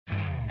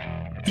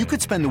You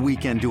could spend the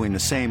weekend doing the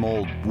same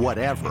old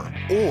whatever,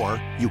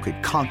 or you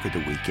could conquer the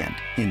weekend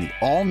in the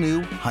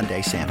all-new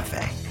Hyundai Santa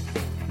Fe.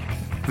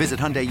 Visit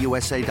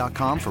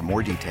HyundaiUSA.com for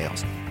more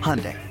details.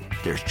 Hyundai,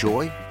 there's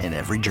joy in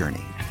every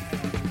journey.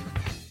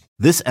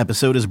 This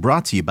episode is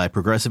brought to you by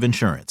Progressive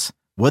Insurance.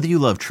 Whether you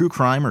love true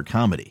crime or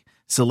comedy,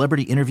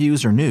 celebrity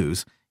interviews or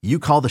news, you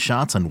call the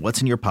shots on what's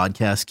in your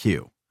podcast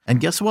queue. And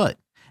guess what?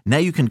 Now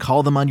you can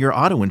call them on your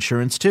auto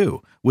insurance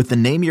too with the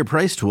Name Your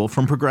Price tool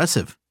from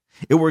Progressive.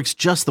 It works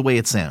just the way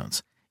it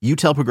sounds. You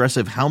tell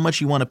Progressive how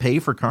much you want to pay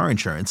for car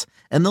insurance,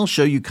 and they'll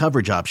show you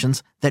coverage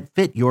options that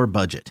fit your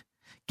budget.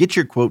 Get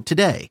your quote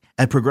today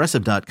at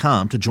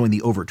Progressive.com to join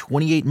the over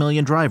 28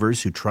 million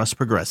drivers who trust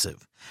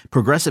Progressive.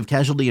 Progressive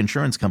Casualty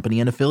Insurance Company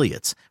and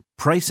Affiliates.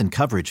 Price and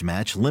coverage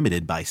match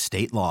limited by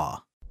state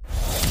law.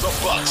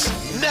 The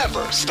Bucks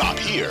never stop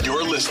here.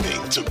 You're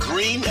listening to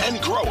Green and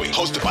Growing,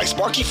 hosted by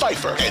Sparky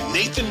Pfeiffer and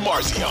Nathan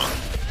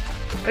Marzion.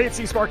 Hey,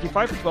 it's Sparky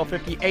Pfeiffer,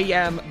 1250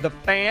 AM The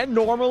Fan.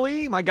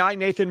 Normally, my guy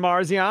Nathan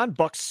Marzion,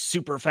 Bucks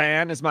super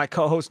fan, is my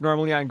co-host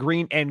normally on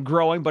Green and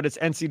Growing, but it's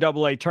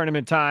NCAA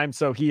tournament time,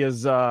 so he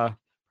is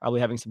probably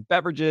having some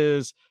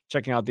beverages,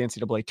 checking out the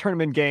NCAA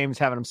tournament games,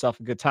 having himself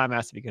a good time,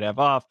 asked if he could have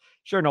off.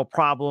 Sure, no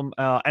problem.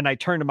 And I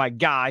turn to my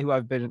guy, who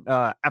I've been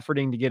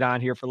efforting to get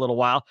on here for a little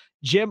while,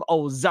 Jim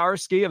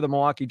Owczarski of the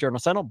Milwaukee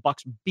Journal-Sentinel,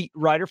 Bucks beat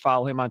writer.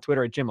 Follow him on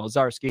Twitter at Jim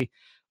Owczarski.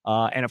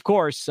 And of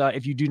course,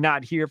 if you do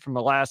not hear from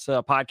the last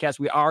podcast,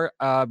 we are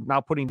now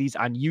putting these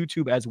on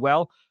YouTube as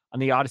well on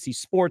the Odyssey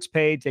Sports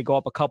page. They go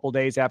up a couple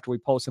days after we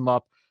post them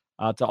up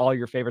to all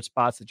your favorite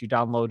spots that you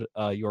download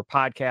your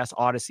podcast: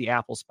 Odyssey,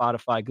 Apple,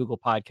 Spotify, Google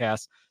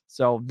Podcasts.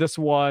 So this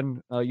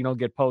one,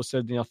 get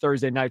posted,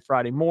 Thursday night,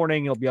 Friday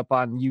morning. It'll be up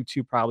on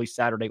YouTube probably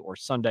Saturday or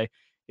Sunday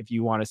if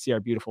you want to see our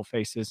beautiful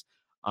faces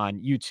on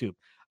YouTube.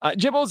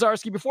 Jim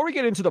Owczarski, before we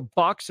get into the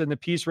Bucks and the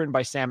piece written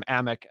by Sam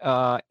Amick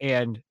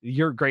and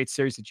your great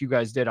series that you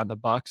guys did on the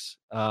Bucks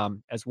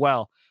as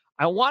well,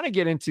 I want to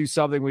get into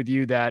something with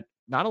you that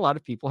not a lot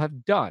of people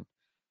have done.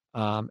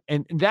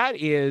 And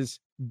that is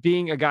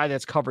being a guy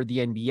that's covered the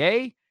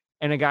NBA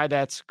and a guy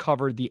that's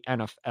covered the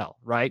NFL,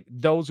 right?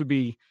 Those would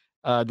be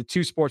the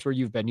two sports where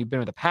you've been. You've been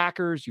with the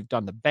Packers, you've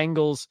done the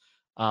Bengals,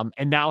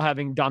 and now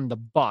having done the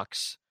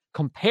Bucks.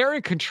 Compare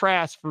and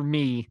contrast for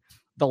me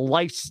the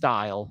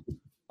lifestyle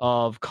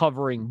of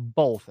covering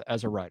both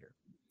as a writer.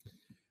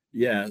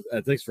 Yeah,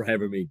 thanks for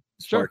having me,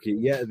 Sparky. Sure.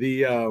 Yeah,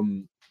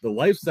 the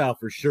lifestyle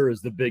for sure is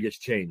the biggest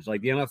change.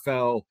 Like the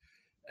NFL,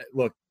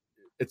 look,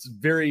 it's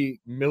very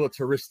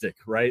militaristic,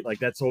 right? Like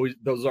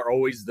those are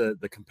always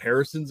the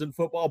comparisons in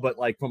football, but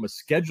like from a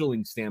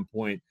scheduling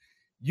standpoint,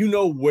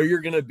 where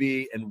you're going to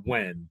be and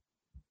when,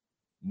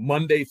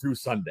 Monday through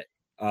Sunday.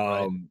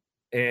 Right.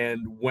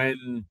 And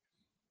when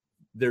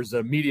there's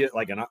a media,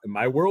 like in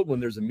my world, when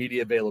there's a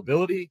media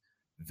availability,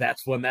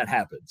 that's when that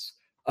happens.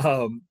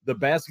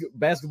 The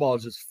basketball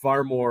is just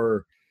far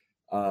more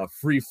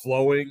free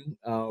flowing,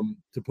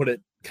 to put it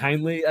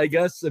kindly, I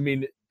guess. I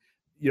mean,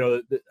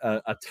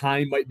 a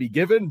time might be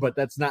given, but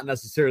that's not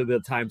necessarily the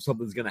time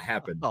something's going to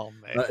happen. Oh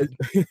man,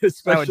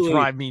 especially, that would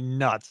drive me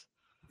nuts.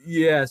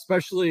 Yeah,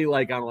 especially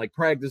like on like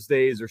practice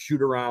days or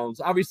shoot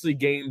arounds. Obviously,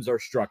 games are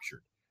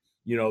structured.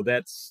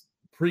 That's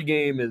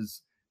pregame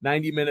is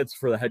 90 minutes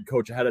for the head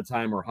coach ahead of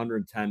time, or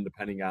 110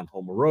 depending on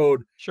home or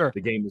road. Sure,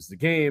 the game is the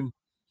game.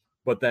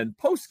 But then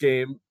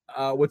post-game,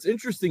 what's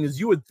interesting is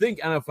you would think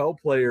NFL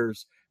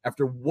players,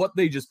 after what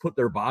they just put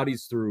their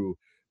bodies through,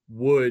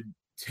 would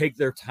take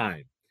their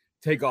time,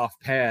 take off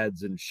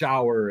pads and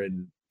shower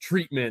and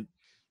treatment.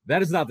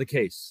 That is not the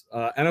case.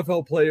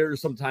 NFL players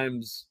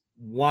sometimes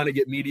want to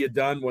get media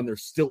done when they're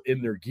still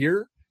in their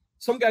gear.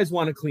 Some guys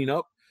want to clean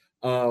up.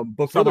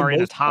 But some are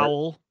in a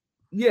towel.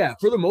 Yeah,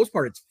 for the most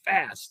part, it's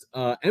fast.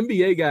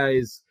 NBA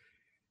guys,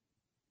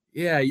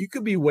 yeah, you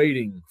could be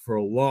waiting for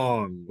a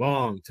long,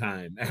 long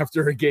time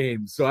after a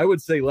game. So I would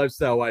say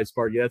lifestyle-wise,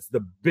 Sparky, that's the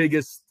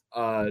biggest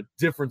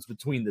difference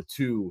between the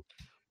two.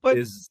 But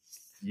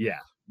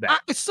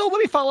so let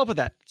me follow up with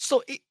that.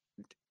 So I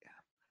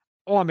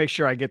want to make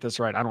sure I get this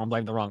right. I don't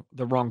want to blame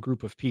the wrong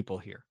group of people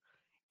here.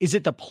 Is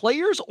it the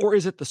players or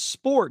is it the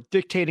sport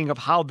dictating of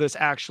how this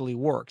actually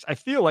works? I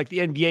feel like the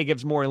NBA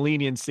gives more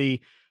leniency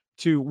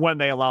to when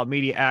they allow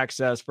media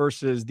access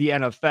versus the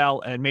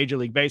NFL and Major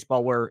League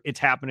Baseball, where it's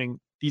happening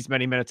these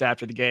many minutes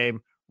after the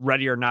game,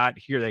 ready or not,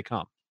 here they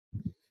come.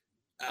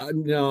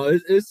 No,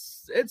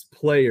 it's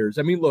players.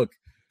 I mean, look,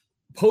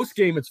 post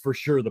game, it's for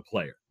sure the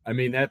player. I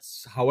mean,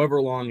 that's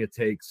however long it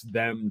takes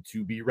them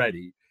to be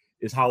ready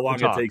is how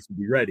long it takes to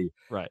be ready.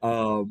 Right.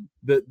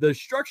 The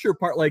structure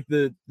part, like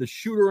the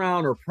shoot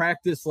around or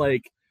practice,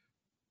 like,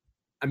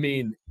 I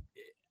mean,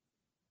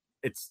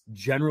 it's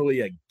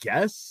generally a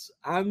guess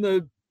on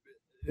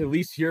at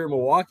least here in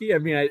Milwaukee. I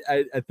mean,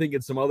 I think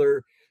in some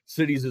other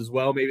cities as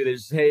well, maybe they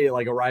just, hey,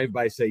 like arrive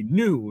by say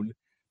noon,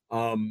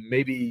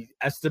 maybe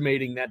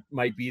estimating that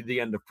might be the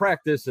end of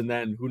practice. And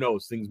then who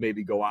knows, things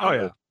maybe go on. Oh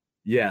yeah.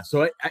 Yeah.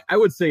 So I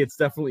would say it's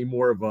definitely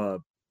more of a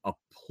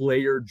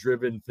player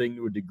driven thing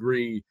to a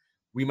degree.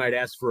 We might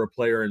ask for a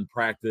player in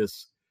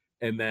practice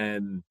and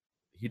then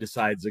he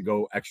decides to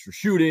go extra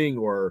shooting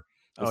or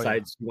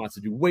decides he wants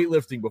to do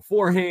weightlifting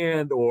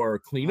beforehand or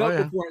clean up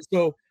beforehand.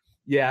 So,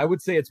 yeah, I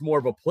would say it's more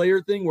of a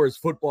player thing, whereas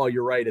football,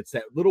 you're right, it's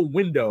that little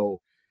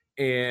window,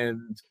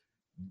 and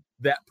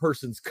that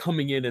person's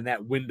coming in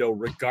that window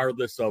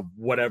regardless of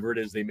whatever it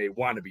is they may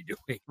want to be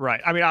doing. Right.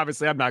 I mean,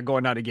 obviously, I'm not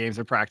going out to games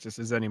or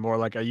practices anymore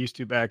like I used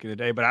to back in the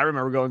day, but I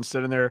remember going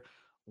sitting there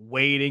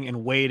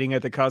waiting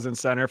at the Cousins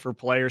Center for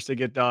players to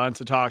get done,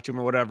 to talk to them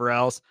or whatever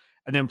else.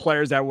 And then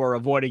players that were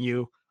avoiding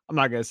you, I'm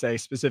not going to say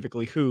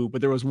specifically who, but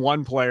there was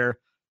one player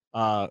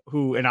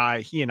he and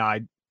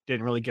I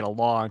didn't really get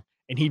along,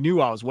 and he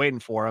knew I was waiting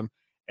for him,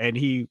 and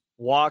he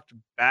walked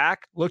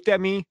back, looked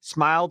at me,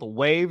 smiled,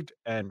 waved,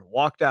 and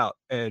walked out,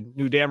 and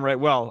knew damn right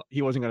well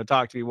he wasn't going to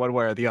talk to me one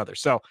way or the other.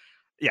 So,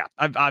 yeah,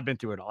 I've been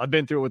through it all. I've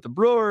been through it with the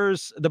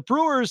Brewers. The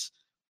Brewers,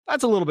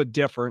 that's a little bit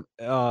different,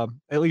 at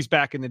least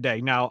back in the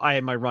day. Now, I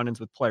had my run-ins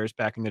with players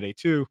back in the day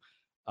too.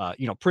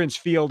 Prince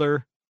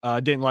Fielder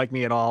didn't like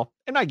me at all,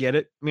 and I get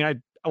it. I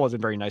mean, I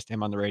wasn't very nice to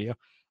him on the radio.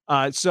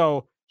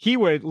 So he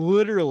would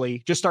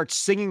literally just start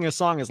singing a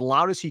song as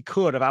loud as he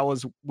could if I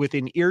was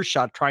within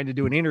earshot trying to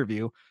do an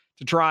interview,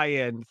 to try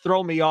and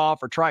throw me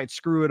off or try and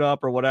screw it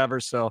up or whatever.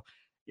 So,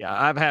 yeah,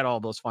 I've had all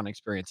those fun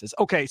experiences.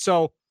 Okay,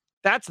 so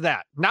that's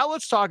that. Now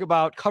let's talk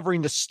about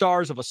covering the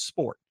stars of a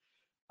sport,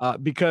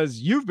 because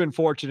you've been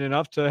fortunate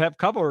enough to have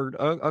covered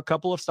a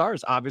couple of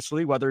stars,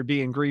 obviously, whether it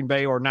be in Green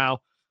Bay or now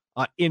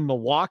in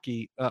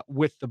Milwaukee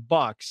with the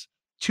Bucks.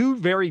 Two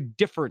very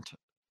different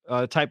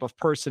type of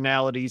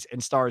personalities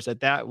and stars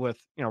at that,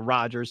 with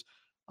Rodgers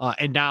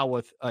and now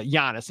with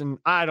Giannis. And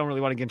I don't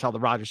really want to get into all the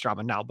Rodgers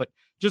drama now, but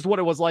just what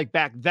it was like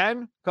back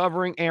then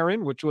covering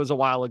Aaron, which was a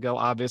while ago,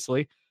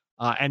 obviously,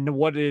 and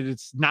what it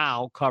is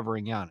now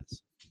covering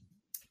Giannis.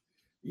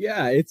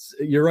 Yeah,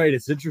 you're right.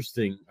 It's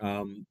interesting.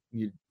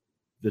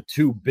 The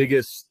two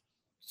biggest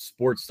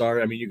sports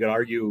stars, I mean, you could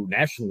argue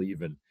nationally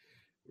even,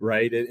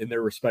 right, in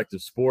their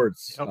respective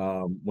sports. Yep.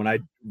 When I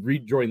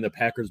rejoined the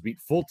Packers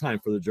beat full-time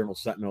for the Journal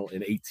Sentinel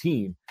in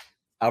 2018,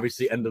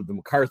 obviously end of the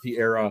McCarthy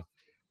era,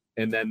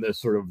 and then the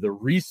sort of the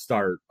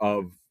restart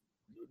of,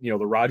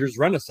 the Rodgers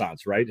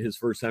Renaissance, right? His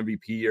first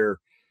MVP year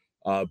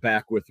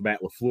back with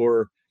Matt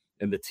LaFleur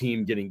and the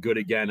team getting good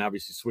again,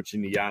 obviously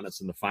switching to Giannis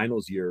in the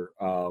finals year.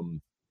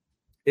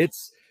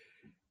 It's,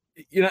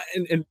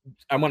 and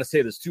I want to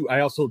say this too. I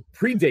also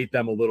predate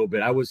them a little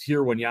bit. I was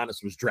here when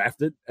Giannis was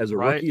drafted as a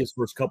rookie, his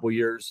first couple of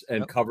years,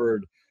 and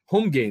covered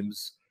home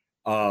games,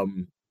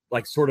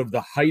 like sort of the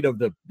height of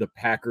the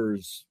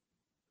Packers,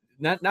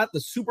 not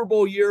the Super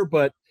Bowl year,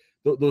 but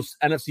those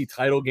NFC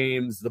title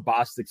games, the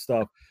Bostic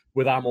stuff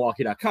with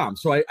OnMilwaukee.com.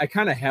 So I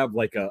kind of have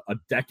like a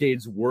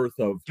decade's worth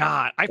of.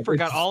 God, I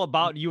forgot all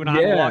about you and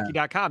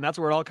OnMilwaukee.com. That's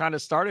where it all kind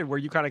of started, where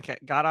you kind of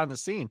got on the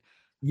scene.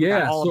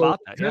 Yeah, all about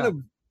that.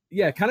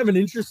 Kind of an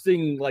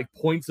interesting like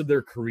points of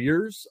their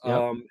careers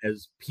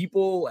as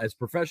people, as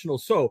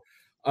professionals. So,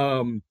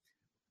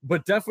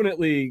 but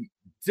definitely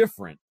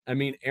different. I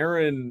mean,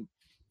 Aaron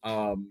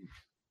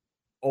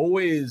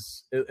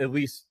always, at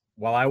least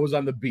while I was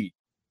on the beat,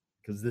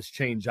 because this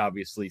changed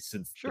obviously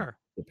since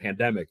the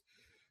pandemic,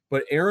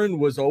 but Aaron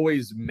was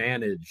always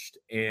managed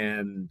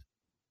and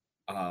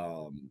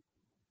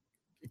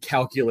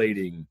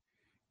calculating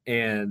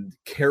and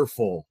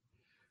careful.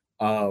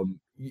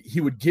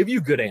 He would give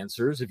you good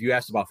answers. If you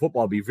asked about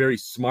football, be very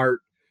smart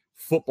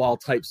football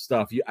type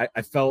stuff.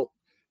 I felt,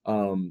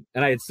 and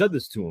I had said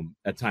this to him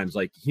at times,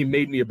 like he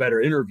made me a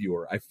better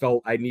interviewer. I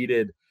felt I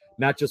needed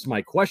not just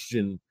my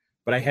question,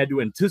 but I had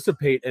to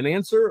anticipate an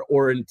answer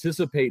or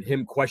anticipate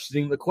him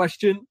questioning the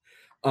question,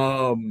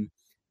 and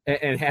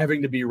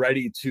having to be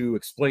ready to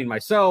explain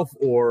myself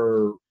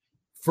or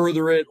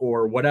further it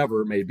or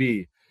whatever it may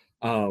be.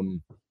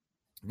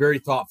 Very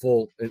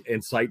thoughtful and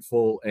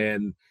insightful.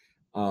 And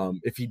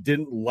if he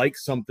didn't like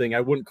something,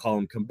 I wouldn't call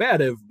him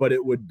combative, but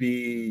it would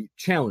be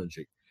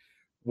challenging.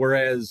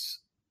 Whereas,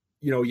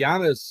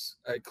 Giannis,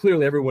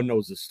 clearly everyone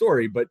knows the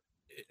story, but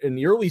in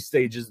the early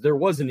stages, there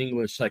was an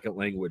English second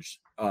language,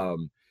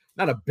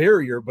 not a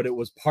barrier, but it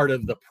was part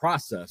of the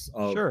process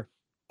of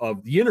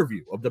the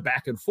interview, of the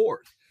back and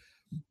forth.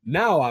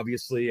 Now,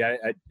 obviously,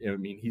 I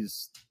mean,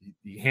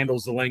 he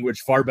handles the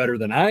language far better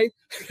than I,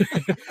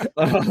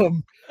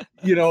 and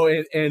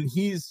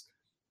he's,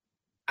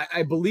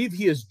 I believe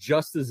he is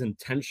just as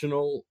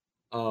intentional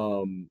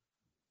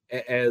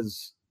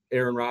as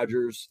Aaron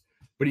Rodgers,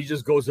 but he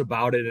just goes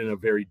about it in a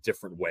very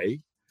different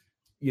way.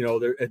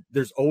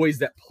 There's always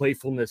that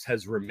playfulness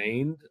has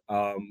remained,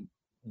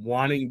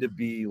 wanting to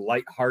be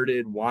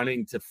lighthearted,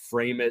 wanting to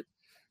frame it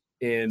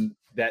in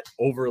that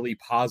overly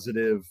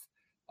positive,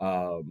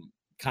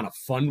 kind of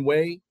fun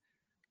way,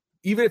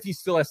 even if he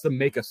still has to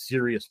make a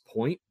serious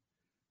point.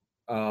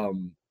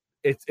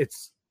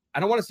 It's I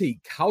don't want to say he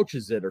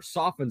couches it or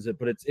softens it,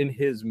 but it's in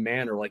his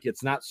manner. Like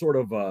it's not sort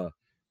of the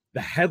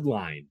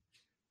headline,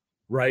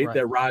 right,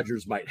 that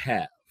Rodgers might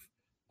have.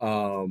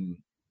 So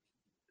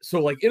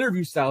like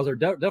interview styles are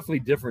definitely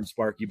different,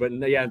 Sparky. But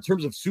in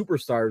terms of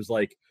superstars,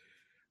 like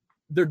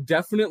there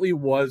definitely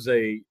was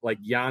a like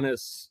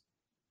Giannis,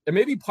 and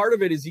maybe part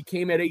of it is he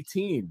came at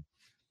 18.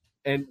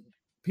 and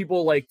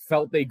people like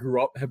felt they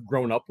have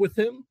grown up with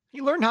him.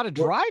 He learned how to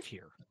drive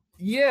here.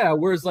 Yeah.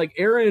 Whereas like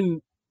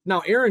Aaron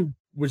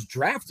was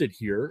drafted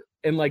here,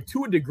 and like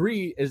to a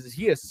degree, as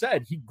he has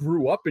said, he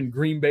grew up in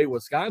Green Bay,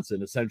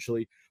 Wisconsin,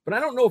 essentially. But I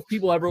don't know if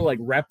people ever like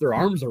wrap their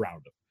arms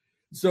around him.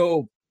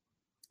 So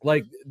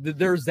like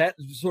there's that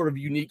sort of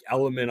unique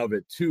element of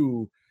it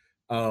too,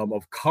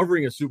 of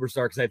covering a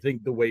superstar. Cause I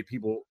think the way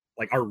people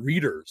like our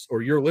readers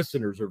or your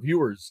listeners or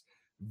viewers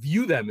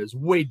view them is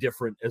way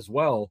different as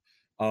well.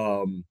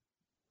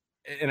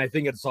 And I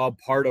think it's all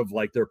part of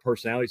like their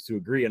personalities to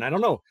agree. And I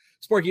don't know,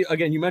 Sparky,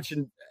 again, you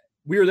mentioned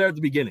we were there at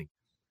the beginning.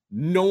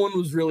 No one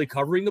was really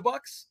covering the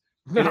Bucks.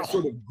 And it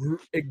sort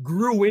of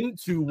grew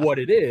into what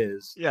it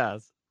is.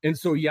 Yes. And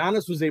so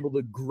Giannis was able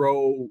to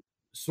grow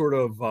sort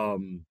of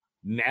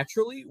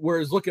naturally.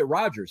 Whereas look at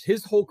Rodgers,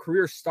 his whole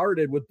career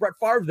started with Brett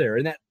Favre there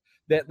and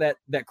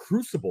that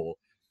crucible.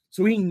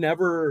 So he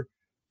never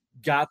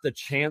got the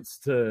chance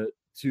to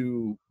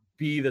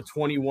be the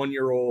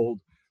 21-year-old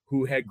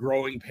who had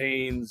growing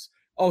pains.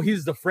 Oh,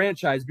 he's the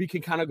franchise, but he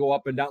can kind of go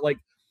up and down. Like,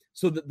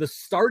 so the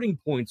starting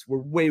points were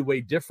way,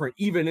 way different,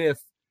 even if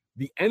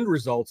the end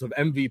results of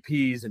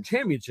MVPs and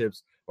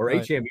championships or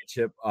a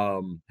championship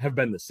have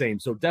been the same.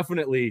 So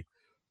definitely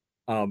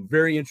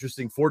very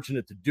interesting,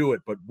 fortunate to do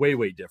it, but way,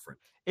 way different.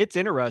 It's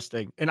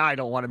interesting. And I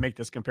don't want to make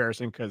this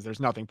comparison because there's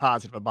nothing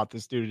positive about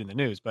this dude in the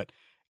news, but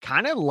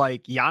kind of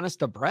like Giannis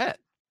to Brett,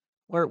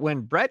 where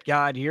when Brett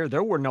got here,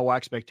 there were no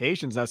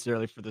expectations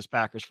necessarily for this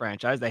Packers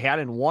franchise. They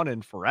hadn't won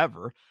in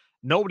forever.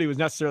 Nobody was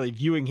necessarily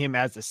viewing him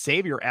as the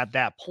savior at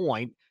that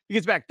point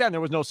because back then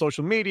there was no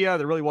social media.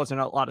 There really wasn't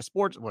a lot of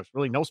sports. There was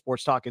really no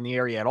sports talk in the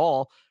area at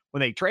all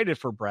when they traded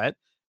for Brett.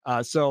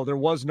 So there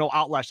was no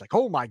outlash like,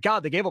 oh my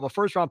God, they gave up a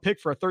first round pick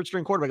for a third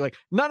string quarterback. Like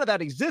none of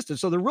that existed.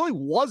 So there really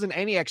wasn't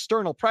any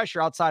external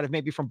pressure outside of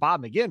maybe from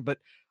Bob McGinn. But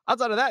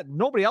outside of that,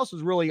 nobody else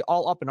was really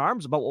all up in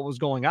arms about what was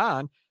going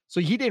on.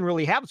 So he didn't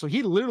really have it. So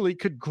he literally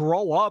could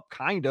grow up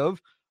kind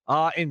of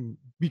and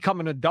become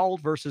an adult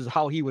versus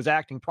how he was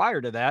acting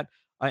prior to that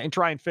and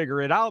try and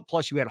figure it out.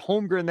 Plus you had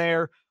Holmgren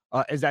there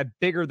as that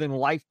bigger than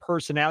life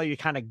personality to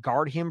kind of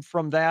guard him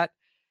from that.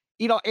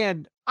 You know,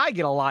 and I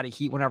get a lot of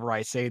heat whenever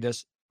I say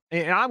this.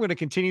 And I'm going to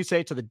continue to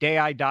say it to the day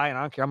I die, and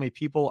I don't care how many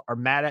people are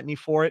mad at me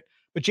for it.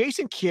 But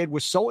Jason Kidd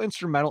was so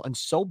instrumental and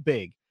so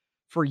big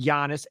for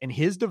Giannis and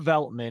his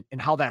development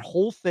and how that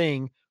whole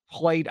thing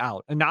played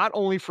out. And not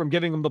only from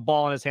giving him the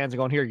ball in his hands and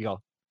going, here you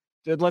go,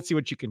 let's see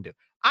what you can do.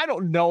 I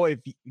don't know if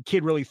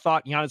Kidd really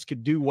thought Giannis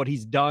could do what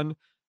he's done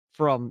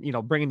from, you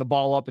know, bringing the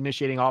ball up,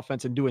 initiating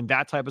offense and doing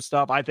that type of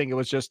stuff. I think it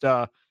was just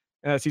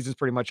season's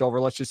pretty much over.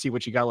 Let's just see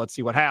what you got. Let's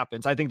see what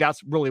happens. I think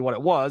that's really what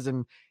it was.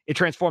 And it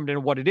transformed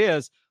into what it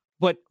is.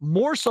 But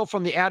more so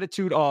from the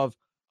attitude of,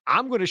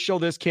 I'm going to show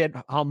this kid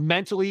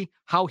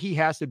how he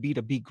has to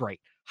be great,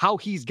 how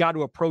he's got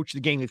to approach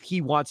the game if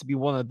he wants to be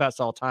one of the best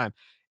all time.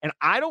 And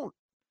I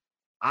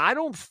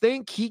don't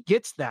think he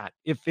gets that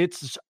if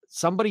it's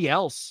somebody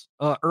else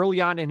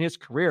early on in his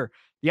career.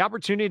 The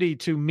opportunity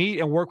to meet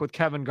and work with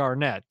Kevin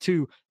Garnett,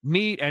 to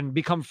meet and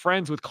become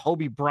friends with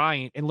Kobe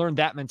Bryant and learn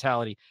that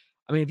mentality.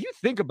 I mean, if you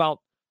think about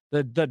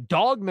the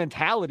dog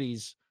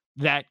mentalities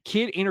that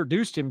Kidd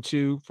introduced him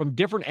to from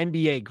different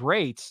NBA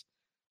greats,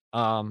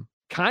 kind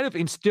of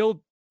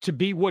instilled to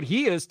be what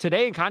he is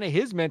today and kind of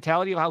his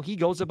mentality of how he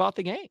goes about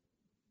the game.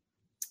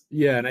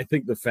 Yeah. And I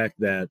think the fact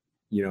that,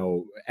 you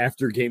know,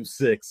 after game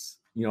 6,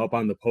 you know, up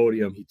on the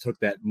podium, he took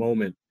that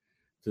moment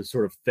to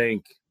sort of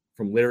thank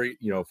from Larry,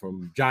 you know,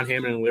 from John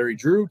Hammond and Larry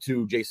Drew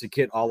to Jason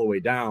Kidd all the way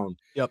down.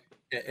 Yep.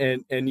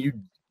 And you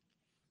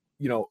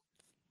know,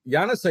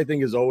 Giannis, I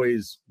think, has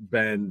always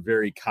been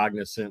very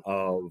cognizant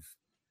of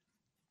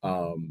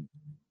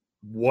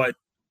what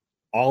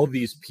all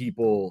these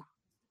people,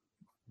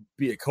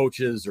 be it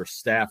coaches or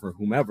staff or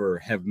whomever,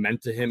 have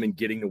meant to him in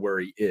getting to where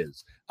he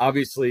is.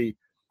 Obviously,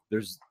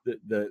 there's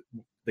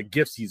the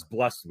gifts he's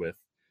blessed with.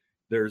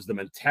 There's the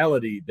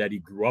mentality that he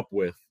grew up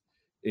with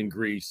in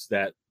Greece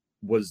that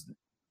was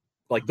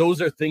like,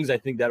 those are things I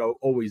think that have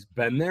always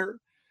been there.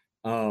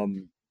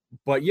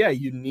 But yeah,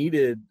 you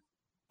needed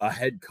a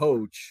head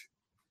coach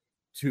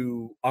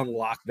to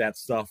unlock that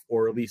stuff,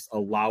 or at least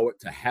allow it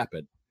to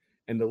happen,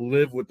 and to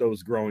live with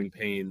those growing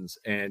pains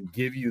and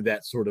give you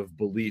that sort of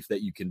belief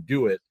that you can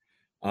do it.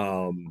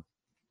 And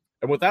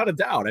without a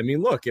doubt, I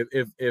mean, look,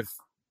 if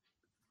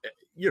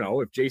you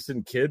know, if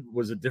Jason Kidd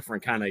was a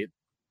different kind of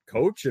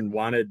coach and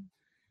wanted,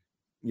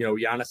 you know,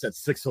 Giannis at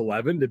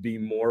 6'11" to be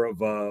more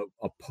of a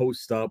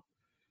post up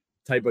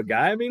type of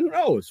guy, I mean, who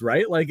knows,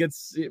 right? Like,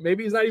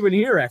 maybe he's not even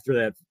here after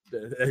that,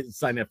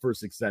 sign that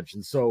first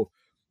extension. So,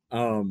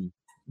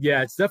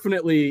 yeah, it's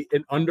definitely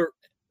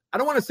I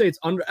don't want to say it's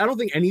under. I don't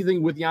think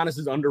anything with Giannis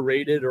is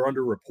underrated or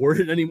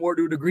underreported anymore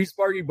to a degree,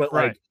 Sparky. But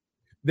right.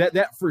 Like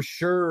that for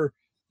sure,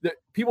 that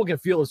people can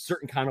feel a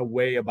certain kind of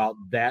way about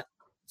that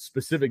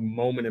specific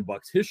moment in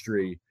Bucks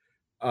history.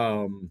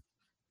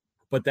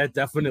 But that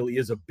definitely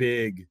is a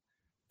big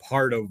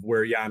part of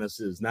where Giannis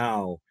is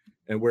now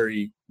and where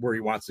he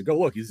wants to go.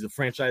 Look, he's the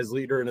franchise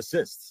leader in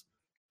assists.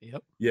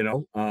 Yep. You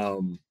know,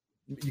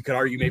 you could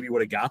argue maybe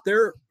would have got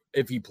there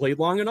if he played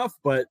long enough,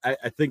 but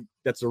I think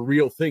that's a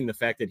real thing. The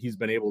fact that he's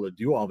been able to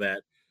do all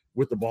that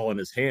with the ball in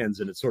his hands,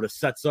 and it sort of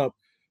sets up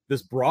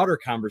this broader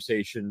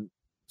conversation,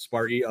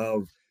 Sparky,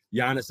 of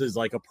Giannis is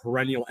like a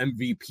perennial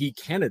MVP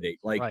candidate.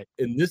 Like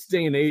in this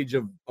day and age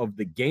of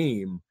the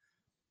game,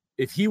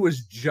 if he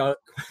was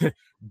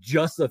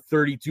just a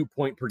 32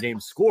 point per game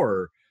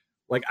scorer,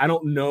 like I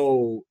don't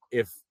know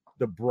if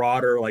the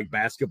broader like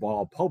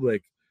basketball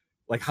public,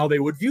 like how they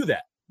would view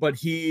that. But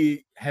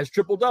he has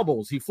triple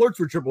doubles. He flirts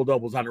with triple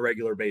doubles on a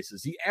regular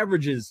basis. He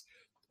averages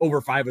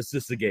over 5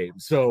 assists a game.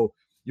 So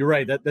you're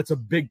right. That's a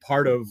big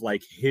part of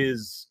like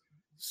his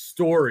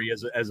story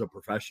as a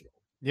professional.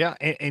 Yeah.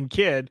 And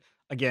Kid,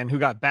 again, who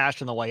got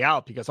bashed on the way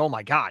out because, oh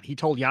my God, he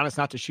told Giannis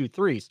not to shoot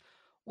threes.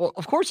 Well,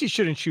 of course he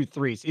shouldn't shoot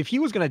threes. If he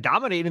was going to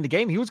dominate in the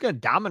game, he was going to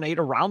dominate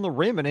around the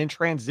rim and in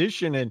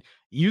transition and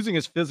using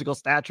his physical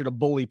stature to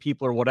bully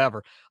people or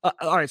whatever.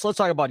 All right, so let's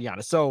talk about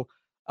Giannis. So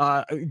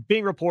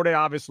being reported,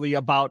 obviously,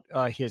 about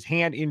his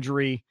hand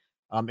injury,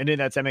 and in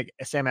that Sam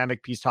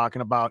Amick piece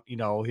talking about,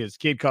 his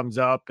kid comes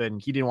up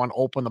and he didn't want to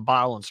open the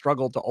bottle and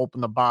struggled to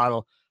open the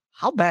bottle.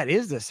 How bad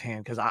is this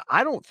hand? Because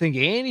I don't think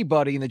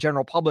anybody in the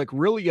general public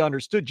really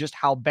understood just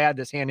how bad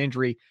this hand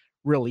injury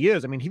really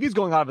is. I mean, if he's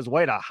going out of his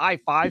way to high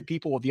five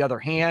people with the other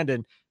hand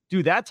and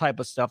do that type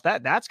of stuff,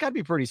 that's got to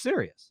be pretty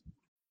serious.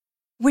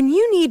 When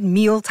you need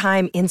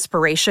mealtime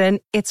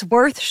inspiration, it's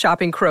worth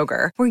shopping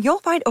Kroger, where you'll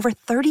find over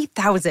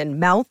 30,000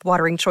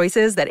 mouth-watering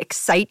choices that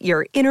excite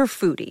your inner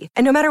foodie.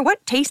 And no matter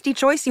what tasty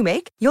choice you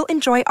make, you'll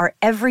enjoy our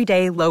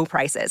everyday low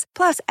prices,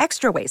 plus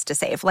extra ways to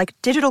save, like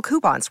digital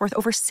coupons worth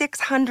over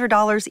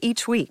 $600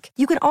 each week.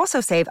 You can also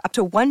save up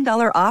to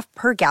 $1 off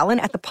per gallon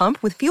at the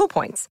pump with fuel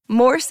points.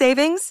 More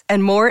savings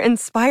and more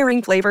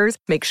inspiring flavors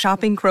make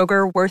shopping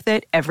Kroger worth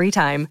it every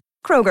time.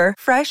 Kroger,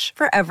 fresh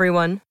for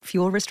everyone.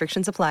 Fuel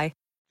restrictions apply.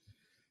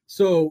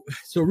 So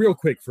real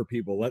quick for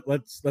people,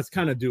 let's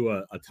kind of do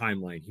a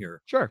timeline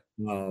here. Sure.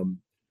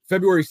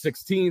 February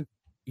 16th,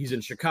 he's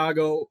in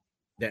Chicago.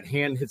 That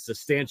hand hits the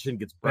stanchion,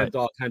 gets bent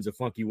all kinds of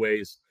funky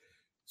ways,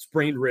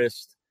 sprained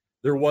wrist.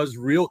 There was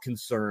real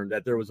concern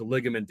that there was a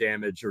ligament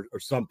damage or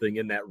something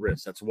in that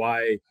wrist. That's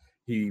why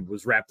he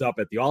was wrapped up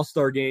at the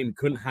All-Star game. He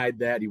couldn't hide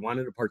that. He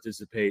wanted to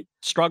participate.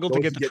 Struggled to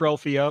get the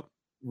trophy up.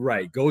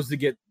 Right. Goes to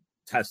get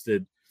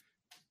tested.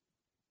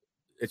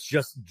 It's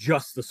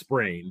just the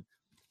sprain.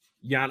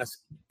 Giannis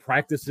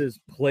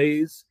practices,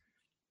 plays,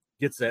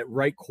 gets that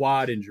right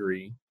quad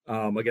injury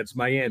against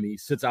Miami,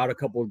 sits out a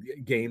couple of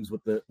games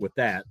with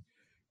that.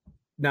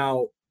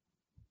 Now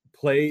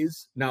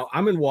plays. Now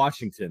I'm in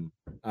Washington.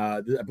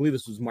 I believe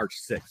this was March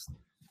 6th.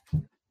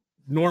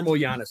 Normal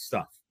Giannis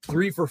stuff.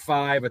 3 for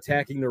 5,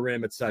 attacking the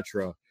rim,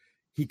 etc.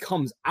 He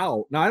comes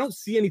out. Now I don't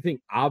see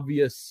anything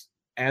obvious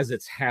as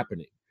it's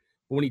happening.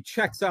 But when he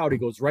checks out, he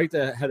goes right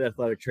to head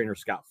athletic trainer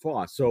Scott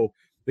Foss. So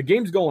the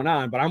game's going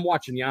on, but I'm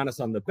watching Giannis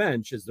on the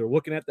bench as they're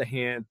looking at the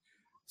hand.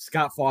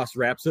 Scott Foss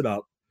wraps it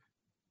up.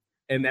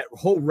 And that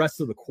whole rest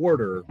of the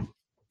quarter,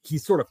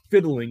 he's sort of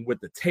fiddling with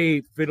the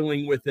tape,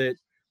 fiddling with it.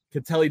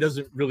 Can tell he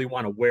doesn't really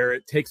want to wear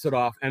it, takes it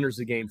off, enters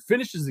the game,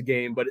 finishes the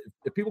game. But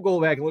if people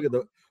go back and look at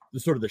the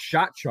sort of the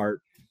shot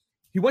chart,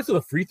 he went to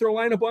the free throw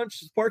line a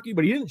bunch, Sparky,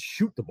 but he didn't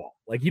shoot the ball.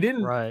 Like he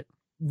didn't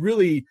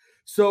really.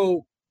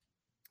 So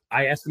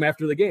I asked him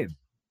after the game,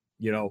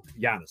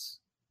 Giannis,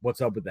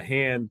 what's up with the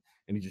hand?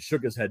 And he just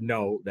shook his head,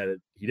 no, that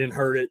he didn't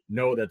hurt it,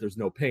 no, that there's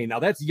no pain. Now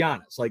that's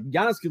Giannis. Like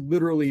Giannis could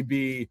literally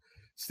be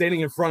standing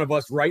in front of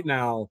us right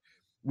now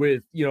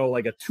with,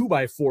 like a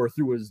 2x4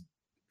 through his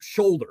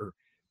shoulder.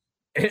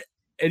 And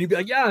he'd be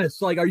like,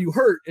 Giannis, like, are you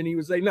hurt? And he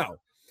would say, no.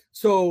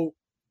 So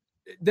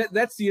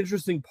that's the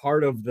interesting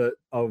part of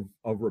of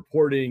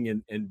reporting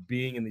and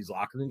being in these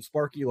locker rooms,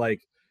 Sparky.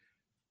 Like,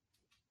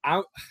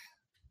 how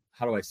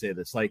do I say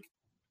this? Like,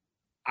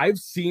 I've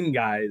seen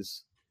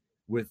guys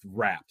with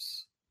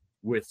wraps,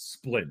 with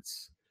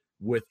splints,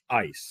 with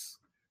ice,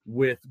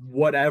 with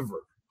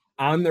whatever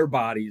on their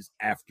bodies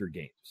after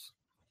games.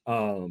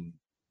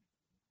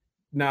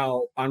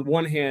 Now, on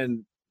one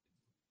hand,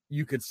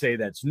 you could say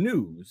that's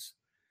news,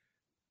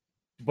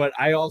 but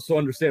I also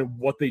understand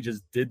what they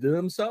just did to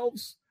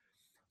themselves.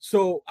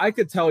 So I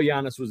could tell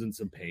Giannis was in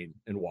some pain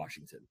in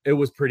Washington. It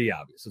was pretty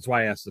obvious. That's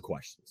why I asked the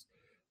questions.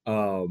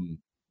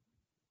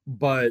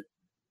 But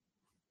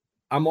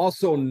I'm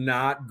also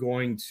not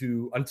going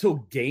to, until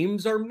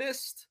games are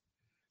missed.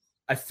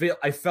 I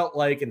felt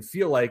like and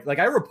feel like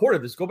I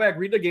reported this. Go back,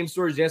 read the game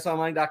stories,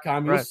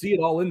 jsonline.com. You'll see it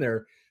all in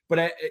there.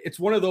 But it's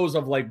one of those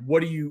of like,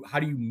 how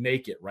do you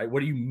make it, right?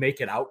 What do you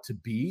make it out to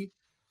be?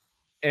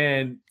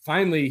 And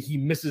finally, he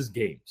misses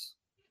games,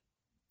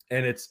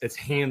 and it's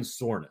hand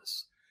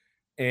soreness.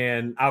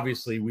 And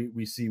obviously,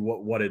 we see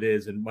what it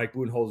is. And Mike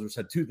Budenholzer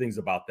said two things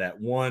about that.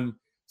 One,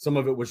 some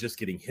of it was just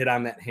getting hit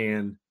on that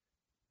hand.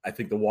 I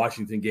think the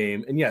Washington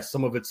game, and yes,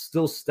 some of it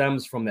still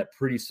stems from that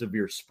pretty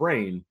severe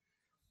sprain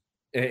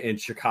in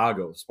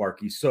Chicago,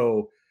 Sparky.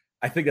 So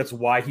I think that's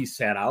why he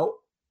sat out.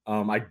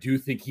 I do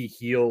think he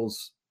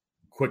heals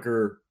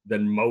quicker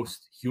than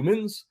most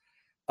humans.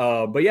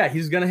 But yeah,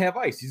 he's going to have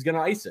ice. He's going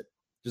to ice it.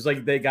 just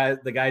like the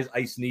guys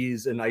ice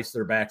knees and ice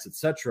their backs,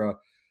 etc.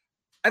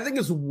 I think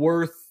it's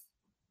worth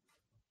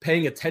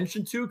paying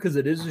attention to because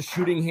it is a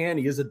shooting hand.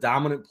 He is a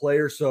dominant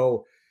player.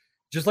 So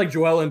just like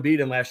Joel Embiid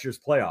in last year's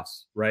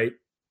playoffs, right?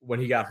 When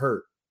he got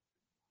hurt,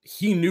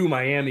 he knew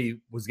Miami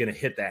was going to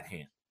hit that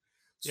hand.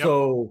 Yep.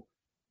 So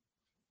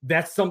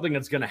that's something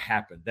that's going to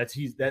happen. That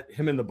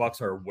him and the Bucks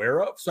are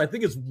aware of. So I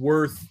think it's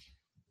worth,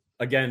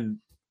 again,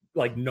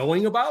 like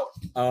knowing about.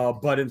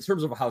 But in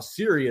terms of how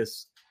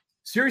serious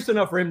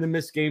enough for him to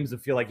miss games to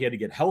feel like he had to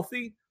get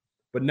healthy,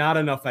 but not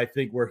enough, I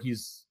think, where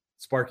he's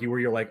Sparky, where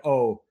you're like,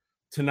 oh,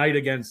 tonight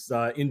against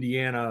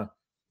Indiana,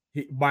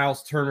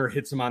 Miles Turner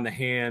hits him on the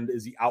hand.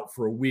 Is he out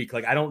for a week?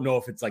 Like, I don't know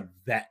if it's like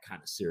that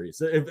kind of serious,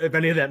 if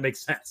any of that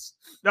makes sense.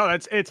 No,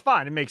 it's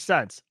fine. It makes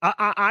sense.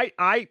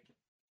 I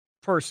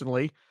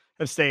personally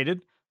have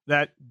stated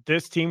that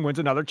this team wins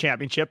another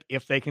championship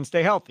if they can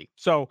stay healthy.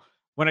 So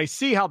when I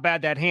see how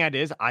bad that hand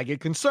is, I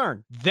get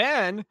concerned.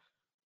 Then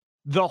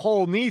the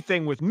whole knee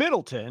thing with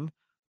Middleton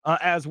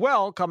as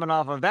well, coming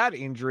off of that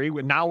injury,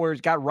 now where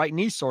he's got right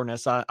knee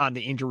soreness on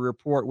the injury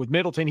report with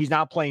Middleton, he's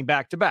now playing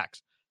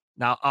back-to-backs.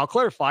 Now, I'll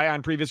clarify,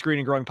 on previous Green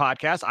and Growing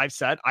podcasts, I've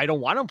said I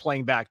don't want him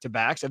playing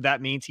back-to-backs if that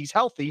means he's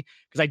healthy,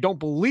 because I don't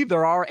believe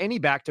there are any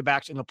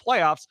back-to-backs in the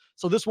playoffs,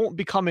 so this won't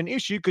become an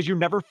issue because you're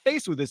never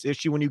faced with this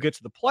issue when you get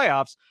to the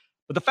playoffs.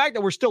 But the fact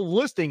that we're still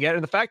listing it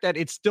and the fact that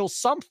it's still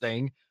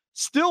something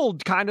still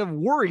kind of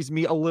worries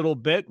me a little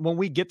bit when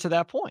we get to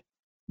that point.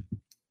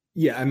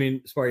 Yeah, I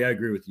mean, Sparky, I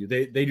agree with you.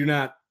 They do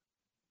not.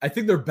 I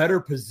think they're better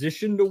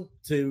positioned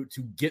to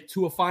get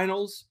to a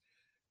finals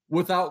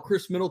without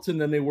Chris Middleton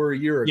than they were a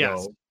year ago.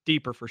 Yes,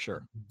 deeper for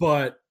sure.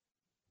 But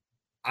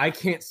I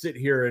can't sit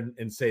here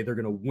and say they're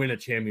going to win a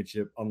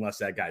championship unless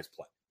that guy's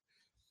playing.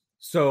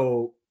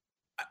 So,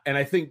 and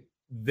I think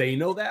they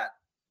know that.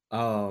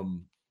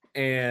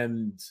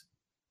 And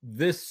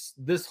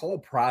this whole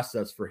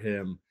process for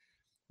him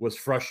was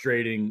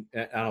frustrating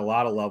on a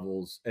lot of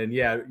levels. And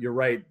yeah, you're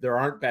right. There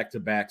aren't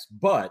back-to-backs,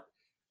 but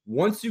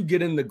once you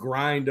get in the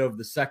grind of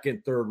the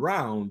second, third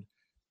round,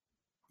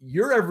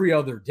 you're every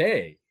other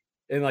day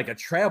in like a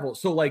travel.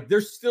 So like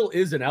there still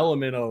is an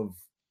element of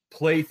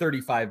play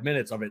 35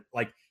 minutes of it,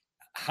 like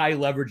high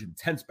leverage,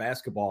 intense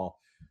basketball,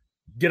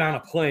 get on a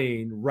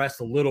plane,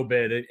 rest a little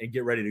bit and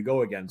get ready to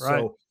go again. Right.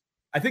 So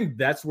I think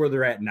that's where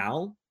they're at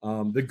now.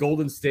 The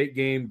Golden State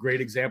game,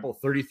 great example,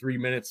 33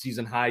 minutes,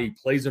 season high. He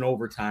plays in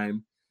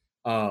overtime,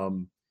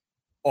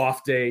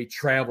 off day,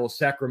 travel,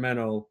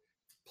 Sacramento,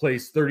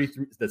 plays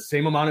 33, the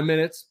same amount of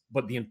minutes,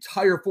 but the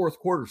entire fourth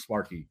quarter,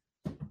 Sparky.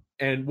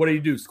 And what did he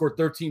do? Scored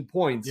 13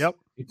 points. Yep.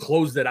 He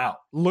closed it out.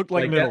 Looked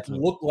like Middleton.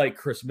 Looked like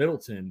Chris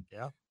Middleton.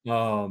 Yeah.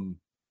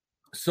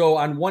 So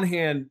on one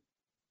hand,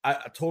 I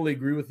totally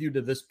agree with you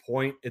to this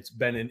point. It's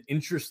been an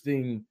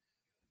interesting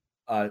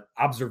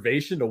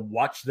observation to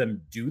watch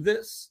them do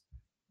this.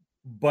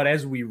 But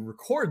as we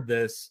record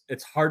this,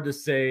 it's hard to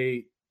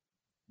say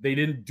they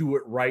didn't do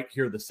it right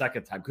here the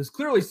second time, because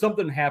clearly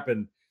something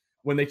happened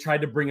when they tried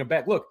to bring him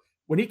back. Look,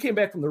 when he came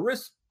back from the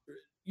wrist,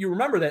 you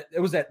remember that it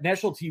was that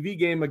national TV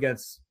game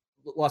against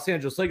Los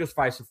Angeles Lakers,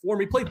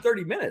 5-4. He played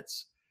 30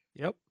 minutes.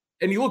 Yep.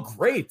 And he looked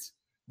great.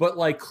 But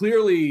like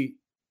clearly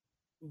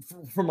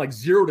from like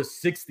 0 to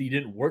 60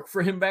 didn't work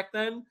for him back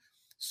then.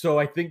 So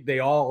I think they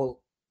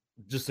all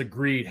just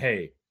agreed,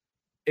 hey,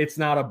 it's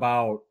not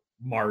about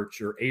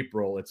March or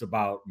April. It's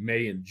about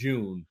May and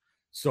June.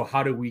 So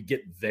how do we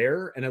get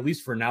there? And at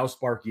least for now,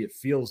 Sparky, it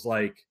feels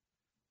like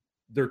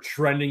they're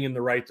trending in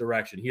the right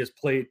direction. He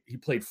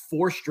played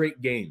 4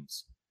 straight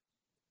games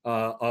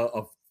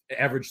of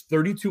average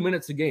 32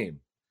 minutes a game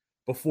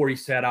before he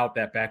sat out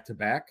that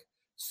back-to-back.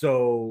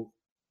 So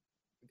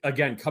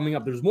again, coming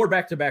up, there's more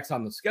back-to-backs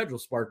on the schedule,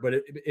 Spark, but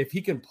if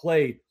he can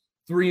play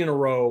 3 in a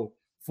row,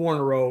 4 in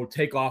a row,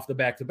 take off the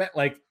back-to-back,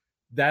 like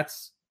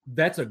that's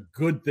a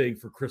good thing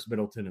for Chris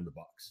Middleton and the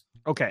Bucks.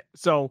 Okay.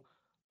 So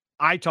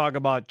I talk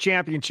about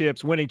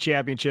championships, winning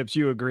championships.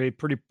 You agree,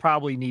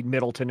 probably need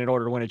Middleton in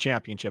order to win a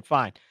championship.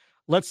 Fine.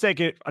 Let's take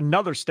it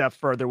another step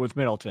further with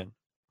Middleton.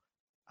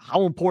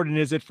 How important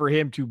is it for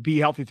him to be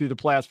healthy through the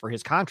playoffs for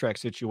his contract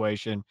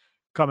situation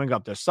coming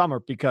up this summer?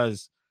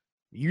 Because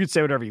you could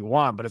say whatever you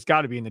want, but it's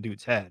got to be in the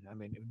dude's head. I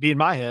mean, it'd be in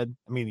my head.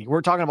 I mean,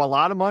 we're talking about a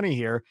lot of money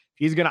here.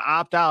 He's going to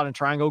opt out and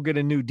try and go get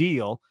a new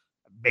deal,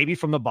 maybe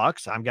from the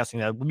Bucks. I'm guessing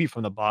that would be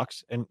from the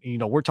Bucks. And,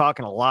 we're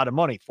talking a lot of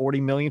money,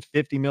 40 million,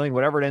 50 million,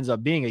 whatever it ends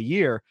up being a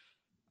year.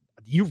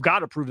 You've got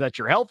to prove that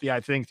you're healthy, I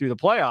think, through the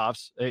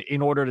playoffs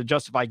in order to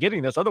justify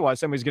getting this. Otherwise,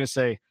 somebody's going to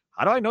say,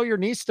 how do I know your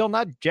knee's still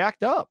not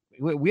jacked up?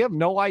 We have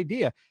no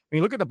idea. I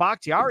mean, look at the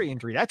Bakhtiari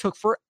injury. That took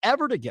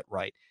forever to get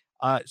right.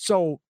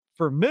 So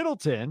for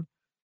Middleton,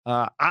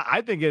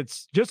 I think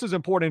it's just as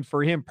important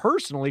for him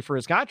personally, for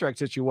his contract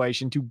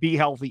situation, to be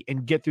healthy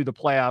and get through the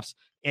playoffs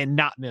and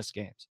not miss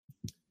games.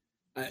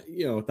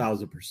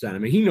 1,000%. I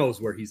mean, he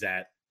knows where he's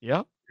at.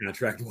 Yeah.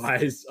 Contract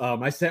wise.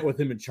 I sat with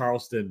him in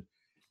Charleston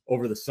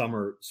over the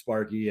summer,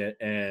 Sparky,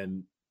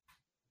 and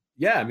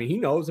yeah, I mean, he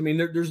knows. I mean,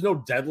 there's no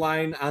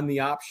deadline on the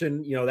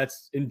option.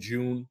 That's in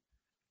June,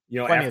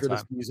 Plenty after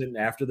the season,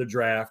 after the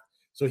draft.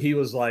 So he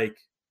was like,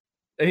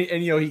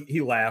 And you know,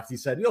 he laughed. He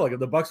said, look, if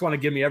the Bucks want to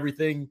give me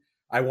everything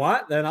I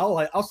want, then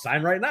I'll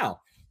sign right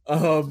now.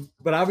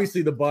 But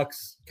obviously the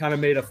Bucks kind of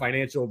made a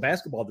financial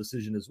basketball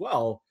decision as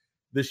well.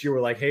 This year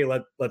we're like, hey,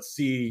 let's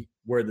see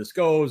where this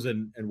goes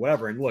and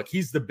whatever. And look,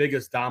 he's the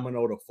biggest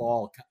domino to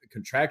fall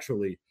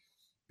contractually,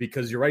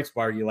 because you're right,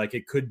 Sparky. Like,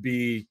 it could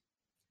be,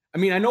 I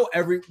mean, I know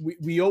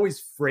we always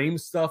frame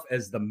stuff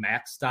as the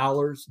max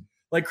dollars.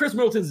 Like, Chris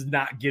Middleton's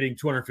not getting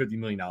 $250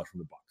 million from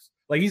the Bucks.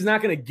 Like, he's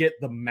not going to get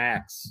the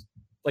max.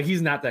 Like,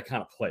 he's not that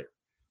kind of player.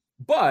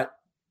 But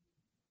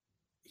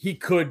he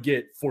could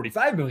get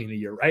 $45 million a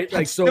year, right?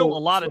 Like, still a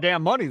lot of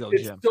damn money, though,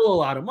 Jim. It's still a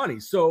lot of money.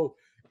 So,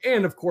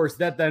 and of course,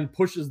 that then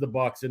pushes the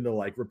Bucks into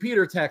like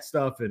repeater tax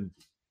stuff and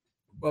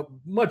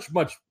much,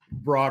 much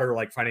broader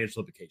like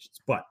financial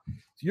implications. But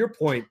to your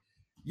point,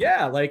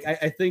 yeah, like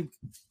I think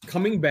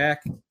coming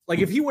back, like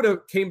if he would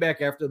have came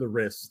back after the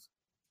wrist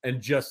and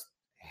just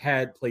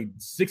had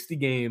played 60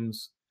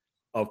 games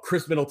of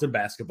Chris Middleton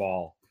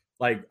basketball,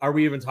 like, are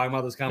we even talking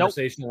about this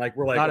conversation? Nope. Like,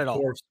 we're like, not of at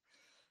course.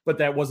 But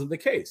that wasn't the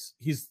case.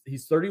 He's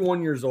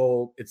 31 years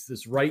old. It's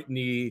this right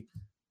knee.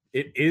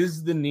 It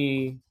is the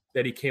knee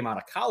that he came out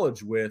of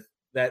college with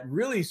that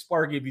really,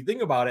 Sparky, if you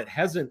think about it,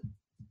 hasn't,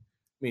 I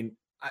mean,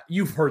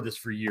 you've heard this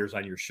for years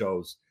on your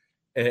shows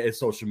at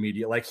social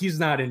media. Like, he's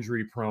not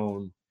injury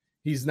prone.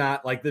 He's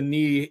not, like, the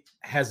knee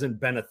hasn't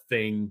been a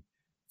thing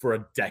for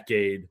a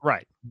decade.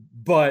 Right.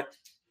 But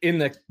in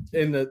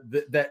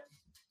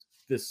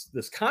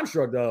this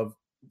construct of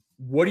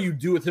what do you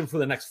do with him for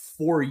the next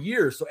 4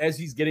 years? So as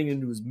he's getting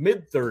into his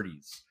mid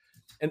 30s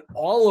and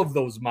all of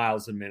those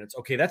miles and minutes,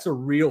 okay, that's a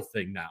real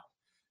thing now.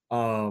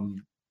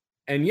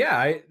 And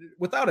yeah,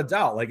 without a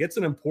doubt, like, it's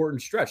an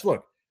important stretch.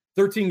 Look,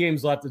 13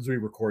 games left as we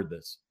record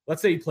this.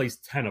 Let's say he plays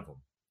 10 of them,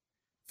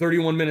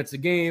 31 minutes a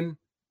game.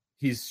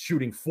 He's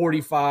shooting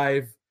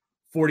 45,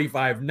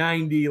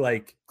 90,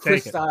 like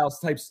Chris Styles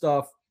type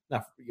stuff.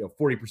 Not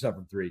 40%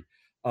 from three.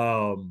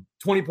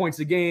 20 points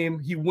a game.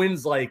 He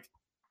wins like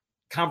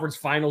conference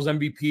finals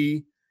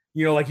MVP,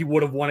 like he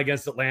would have won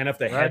against Atlanta if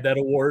they had that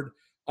award.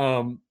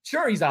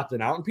 Sure, he's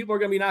opting out and people are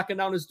going to be knocking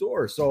down his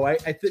door. So I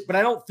think, but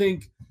I don't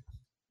think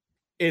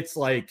it's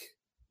like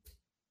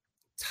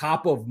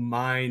top of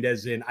mind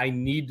as in I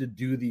need to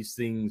do these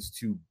things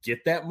to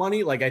get that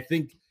money. Like, I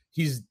think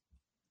he's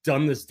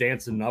done this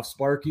dance enough,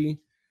 Sparky,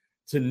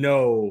 to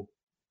know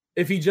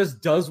if he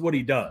just does what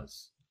he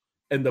does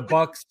and the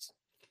Bucks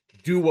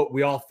do what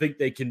we all think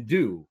they can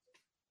do,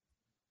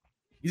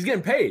 he's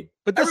getting paid.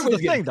 But this is the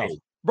thing, though,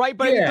 right?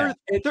 But yeah,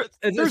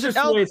 there's just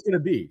the way it's going to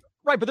be.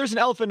 Right, but there's an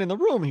elephant in the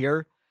room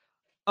here.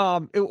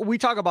 We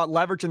talk about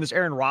leverage in this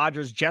Aaron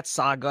Rodgers, Jets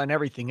saga, and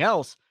everything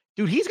else.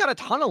 Dude, he's got a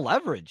ton of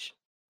leverage.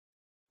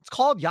 It's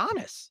called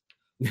Giannis.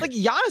 Like,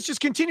 Giannis just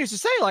continues to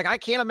say, like, I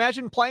can't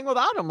imagine playing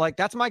without him. Like,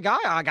 that's my guy.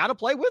 I got to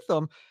play with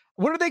him.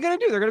 What are they going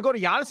to do? They're going to go to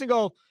Giannis and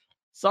go,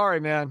 sorry,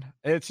 man,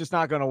 it's just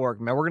not going to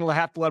work, man. We're going to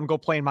have to let him go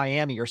play in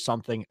Miami or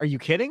something. Are you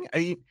kidding?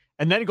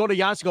 And then go to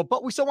Giannis and go,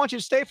 but we still want you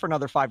to stay for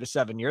another 5 to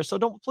 7 years. So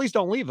please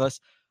don't leave us.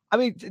 I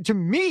mean, to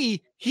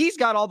me, he's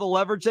got all the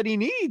leverage that he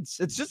needs.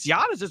 It's just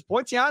Giannis just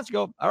points Giannis to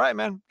go, all right,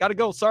 man, got to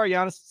go. Sorry,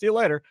 Giannis. See you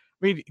later.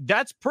 I mean,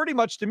 that's pretty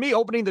much, to me,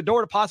 opening the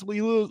door to possibly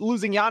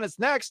losing Giannis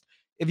next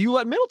if you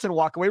let Middleton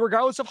walk away,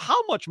 regardless of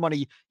how much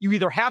money you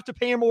either have to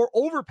pay him or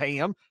overpay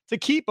him to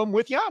keep him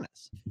with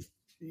Giannis.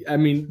 I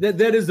mean, that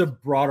is a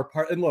broader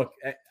part. And look,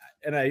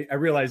 and I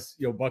realize,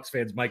 Bucks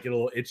fans might get a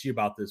little itchy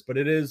about this, but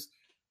it is,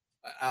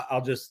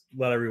 I'll just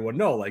let everyone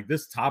know, like,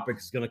 this topic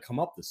is going to come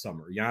up this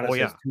summer. Giannis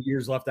has 2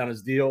 years left on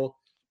his deal,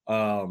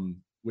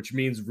 which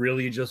means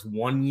really just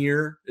 1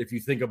 year if you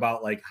think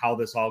about like how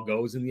this all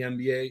goes in the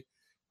NBA.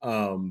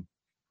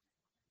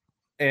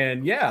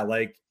 And yeah,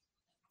 like,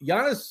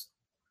 Giannis,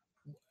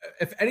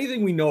 if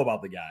anything we know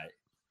about the guy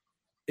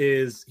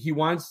is he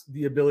wants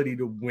the ability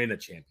to win a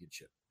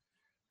championship.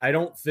 I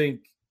don't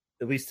think,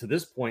 at least to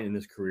this point in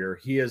his career,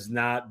 he has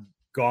not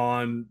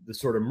gone the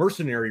sort of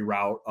mercenary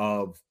route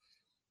of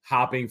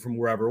hopping from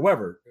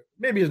wherever.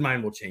 Maybe his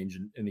mind will change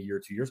in a year or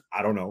 2 years.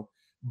 I don't know.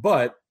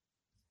 But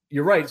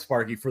you're right,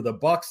 Sparky, for the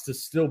Bucks to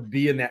still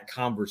be in that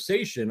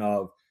conversation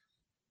of,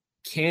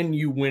 can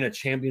you win a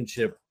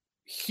championship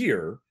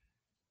here?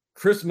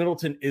 Chris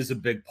Middleton is a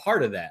big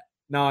part of that.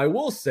 Now, I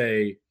will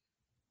say,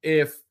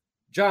 if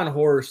John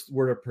Horst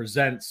were to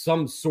present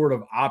some sort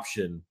of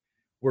option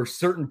where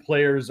certain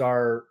players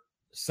are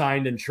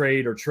signed and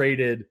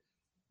traded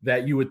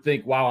that you would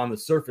think, wow, on the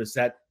surface,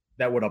 that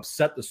would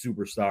upset the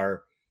superstar,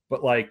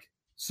 but like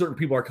certain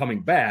people are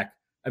coming back.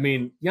 I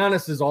mean,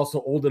 Giannis is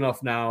also old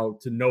enough now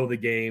to know the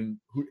game.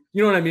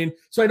 You know what I mean?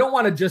 So I don't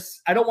want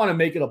to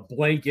make it a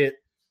blanket.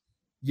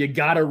 You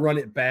got to run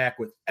it back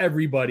with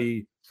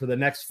everybody for the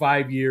next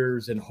 5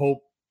 years and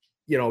hope,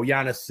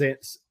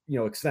 Giannis,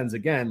 extends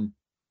again.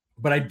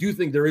 But I do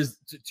think there is,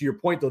 to your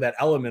point, though, that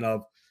element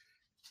of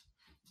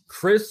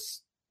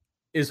Chris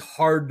is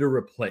hard to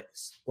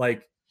replace.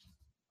 Like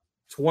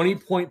 20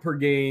 point per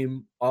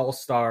game,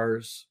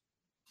 all-stars,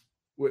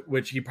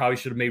 which he probably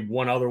should have made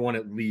one other one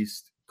at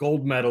least,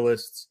 gold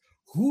medalists,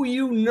 who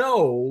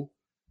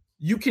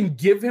you can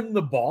give him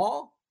the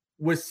ball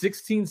with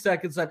 16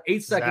 seconds left,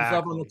 8 seconds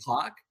left on the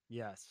clock.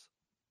 Yes.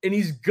 And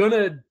he's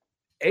gonna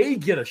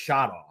get a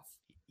shot off.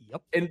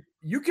 Yep. And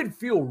you can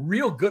feel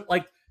real good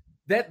like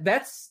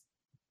that's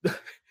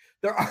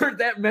there aren't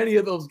that many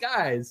of those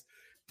guys.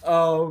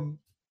 And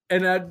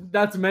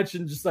not to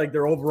mention just like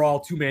their overall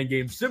two-man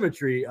game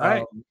symmetry.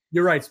 Right.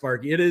 You're right,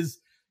 Sparky.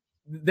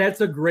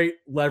 That's a great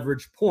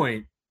leverage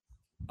point.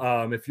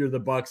 If you're the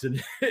Bucks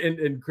and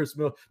Chris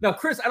Miller. Now,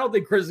 Chris, I don't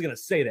think Chris is going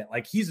to say that.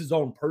 Like, he's his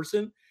own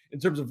person in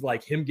terms of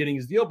like him getting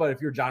his deal. But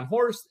if you're John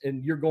Horst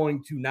and you're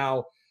going to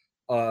now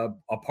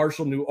a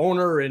partial new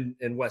owner and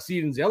Wes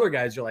Edens, the other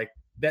guys, you're like,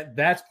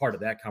 that's part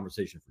of that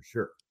conversation for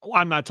sure. Well,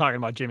 I'm not talking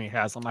about Jimmy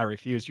Haslam. I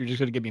refuse. You're just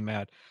going to get me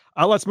mad.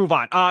 Let's move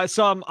on.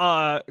 Some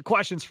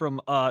questions from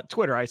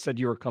Twitter. I said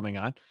you were coming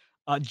on.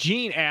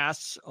 Gene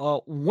asks,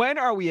 when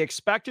are we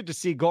expected to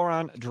see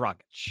Goran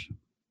Dragic?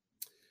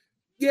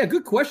 Yeah,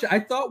 good question. I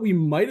thought we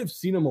might have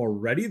seen him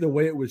already the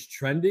way it was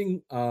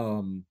trending.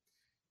 And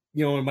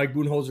Mike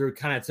Budenholzer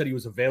kind of said he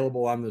was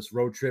available on this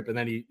road trip, and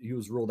then he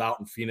was ruled out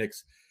in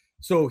Phoenix.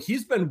 So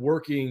he's been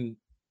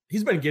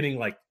getting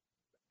like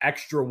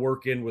extra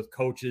work in with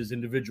coaches,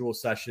 individual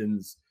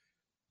sessions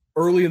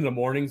early in the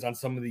mornings on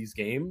some of these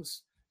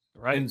games.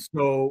 Right. And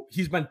so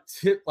he's been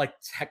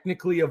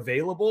technically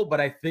available, but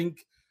I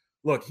think,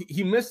 look,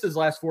 he missed his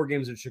last 4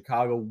 games in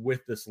Chicago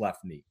with this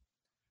left knee.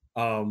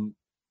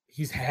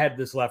 He's had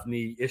this left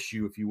knee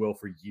issue, if you will,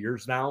 for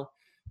years now.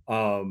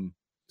 I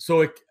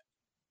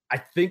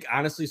think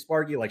honestly,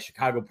 Sparky, like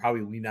Chicago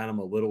probably leaned on him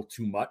a little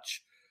too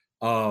much.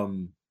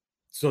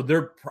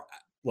 So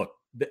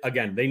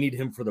again, they need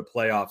him for the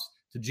playoffs.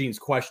 To Gene's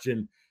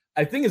question,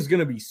 I think it's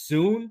going to be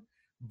soon,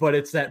 but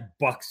it's that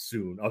Bucks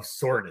soon of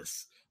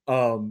soreness.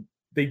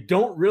 They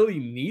don't really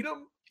need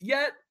him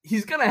yet.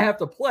 He's going to have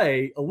to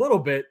play a little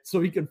bit so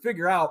he can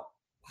figure out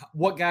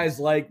what guys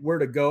like, where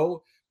to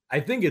go. I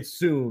think it's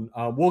soon.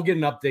 We'll get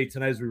an update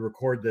tonight as we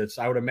record this.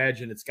 I would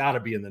imagine it's got to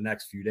be in the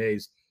next few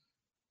days.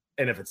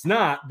 And if it's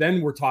not,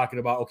 then we're talking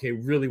about, okay,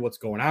 really what's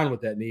going on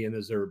with that knee, and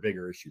is there a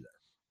bigger issue there?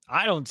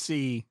 I don't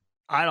see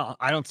how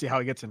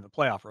he gets in the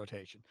playoff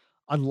rotation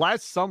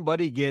unless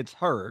somebody gets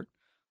hurt.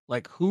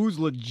 Like, whose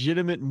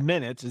legitimate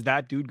minutes is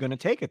that dude going to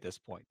take at this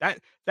point?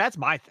 That's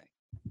my thing.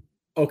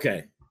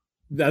 Okay.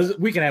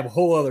 We can have a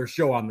whole other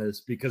show on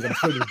this because I'm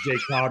sure there's Jay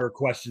Crowder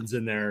questions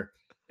in there.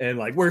 And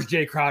like, where's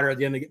Jay Crowder at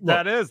the end of the game?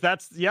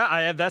 That's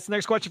the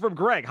next question from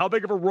Greg. How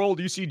big of a role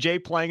do you see Jay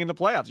playing in the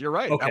playoffs? You're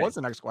right. Okay. That was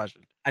the next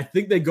question. I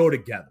think they go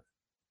together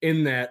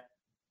in that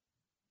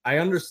I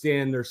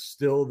understand there's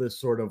still this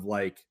sort of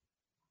like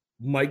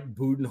Mike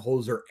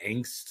Budenholzer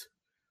angst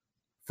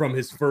from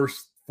his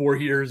first 4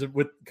 years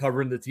with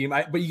covering the team.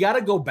 But you got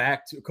to go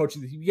back to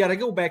coaching the team. You got to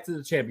go back to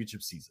the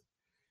championship season.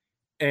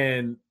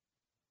 And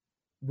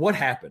what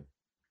happened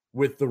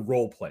with the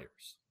role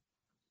players?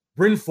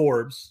 Bryn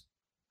Forbes,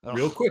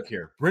 real quick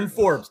here. Bryn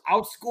Forbes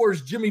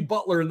outscores Jimmy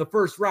Butler in the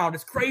first round.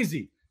 It's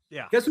crazy.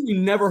 Yeah. Guess who we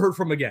never heard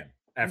from again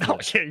after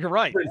that? Yeah, you're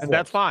right. And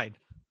that's fine.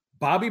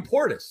 Bobby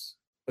Portis,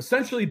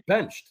 essentially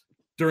benched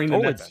during the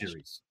Nets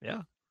series.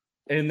 Yeah.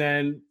 And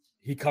then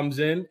he comes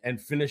in and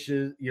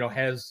finishes,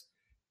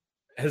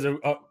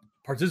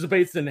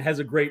 participates and has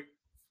a great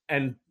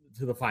end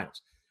to the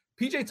finals.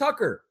 PJ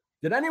Tucker.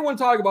 Did anyone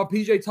talk about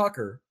PJ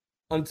Tucker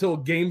until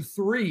game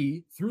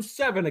 3 through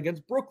 7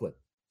 against Brooklyn?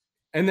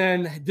 And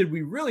then did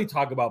we really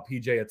talk about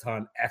PJ a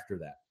ton after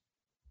that?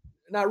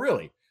 Not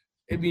really.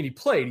 I mean, he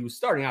played. He was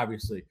starting,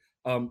 obviously.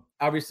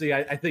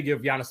 I think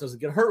if Giannis doesn't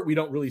get hurt, we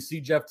don't really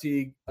see Jeff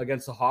Teague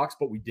against the Hawks,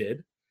 but we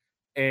did.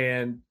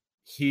 And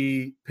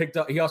he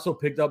also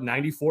picked up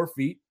 94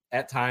 feet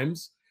at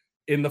times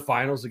in the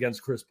finals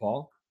against Chris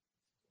Paul.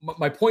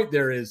 My point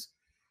there is,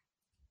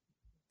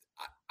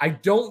 I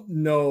don't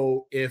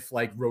know if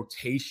like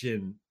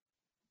rotation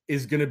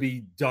is going to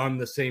be done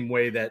the same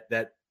way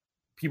that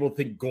people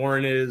think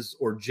Goran is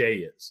or Jay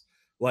is.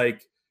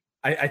 Like,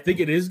 I think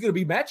it is going to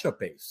be matchup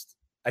based.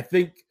 I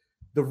think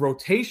the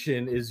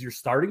rotation is your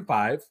starting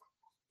 5,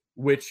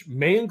 which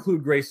may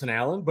include Grayson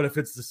Allen, but if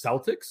it's the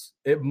Celtics,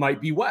 it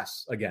might be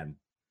Wes again.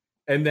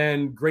 And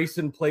then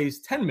Grayson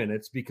plays 10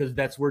 minutes because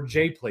that's where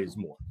Jay plays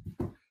more.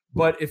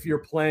 But if you're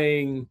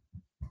playing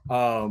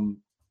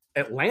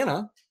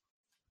Atlanta,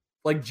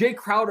 like Jay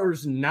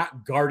Crowder's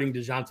not guarding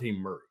DeJounte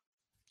Murray.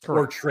 Correct.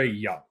 Or Trey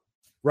Young,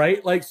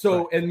 right? Like,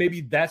 so, and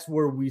maybe that's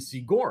where we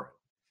see Goran.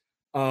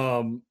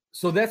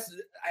 So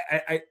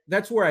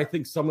that's where I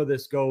think some of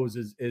this goes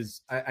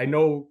is I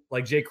know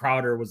like Jay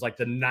Crowder was like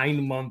the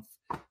 9-month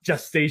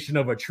gestation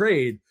of a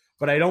trade,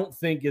 but I don't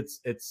think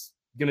it's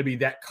going to be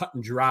that cut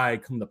and dry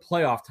come the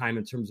playoff time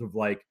in terms of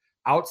like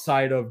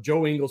outside of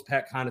Joe Ingles,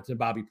 Pat Connaughton,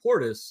 Bobby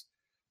Portis.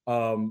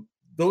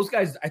 Those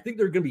guys, I think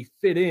they're going to be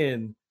fit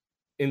in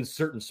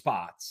certain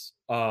spots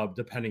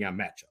depending on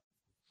matchup.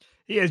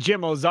 He is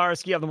Jim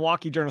Owczarski of the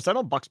Milwaukee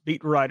Journal-Sentinel, Bucks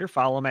beat writer.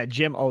 Follow him at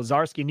Jim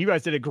Owczarski. And you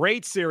guys did a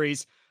great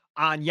series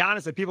on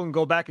Giannis that people can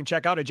go back and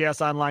check out at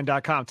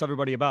jsonline.com. Tell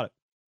everybody about it.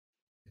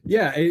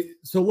 Yeah.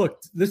 So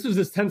look, this is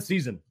his 10th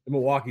season in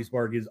Milwaukee,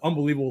 Sparky. Is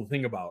unbelievable to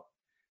think about,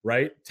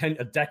 right?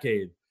 A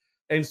decade.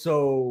 And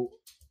so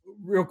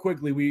real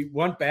quickly, we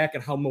went back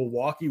at how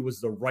Milwaukee was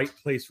the right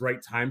place,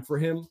 right time for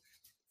him.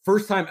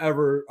 First time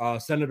ever,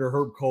 Senator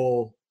Herb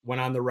Kohl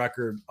went on the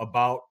record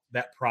about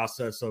that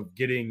process of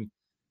getting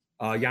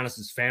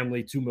Giannis's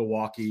family to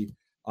Milwaukee.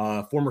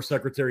 Former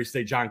Secretary of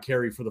State John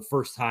Kerry, for the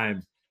first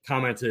time,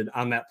 commented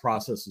on that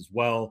process as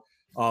well.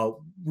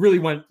 Really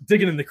went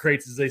digging in the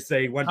crates, as they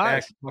say, went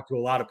back and talked to a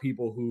lot of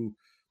people who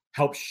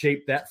helped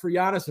shape that for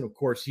Giannis. And of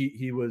course,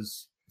 he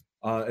was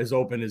as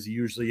open as he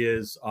usually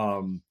is.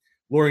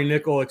 Lori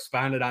Nickel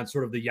expounded on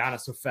sort of the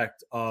Giannis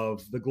effect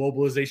of the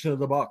globalization of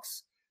the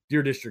Bucks,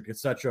 Deer District,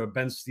 etc.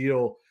 Ben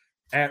Steele,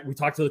 we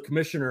talked to the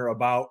commissioner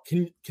about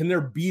can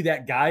there be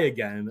that guy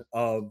again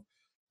of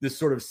this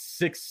sort of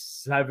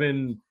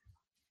 6'7"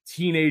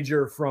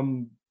 teenager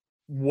from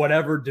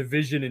whatever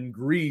division in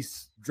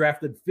Greece,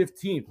 drafted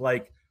 15th.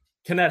 Like,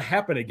 can that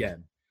happen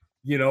again?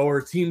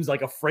 Or teams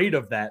like afraid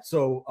of that.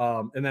 So,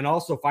 and then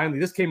also finally,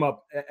 this came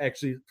up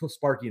actually,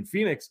 Sparky in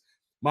Phoenix,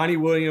 Monty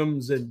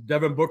Williams and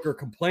Devin Booker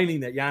complaining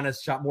that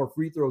Giannis shot more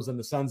free throws than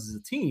the Suns as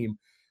a team,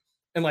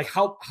 and like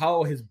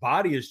how his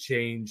body has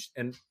changed.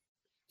 And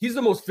he's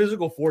the most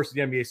physical force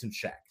in the NBA since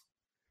Shaq.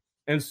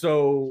 And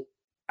so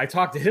I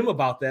talked to him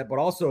about that, but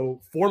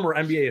also former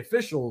NBA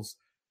officials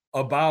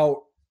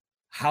about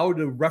how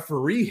to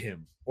referee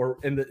him or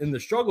in the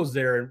struggles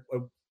there.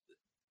 And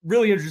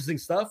really interesting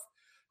stuff.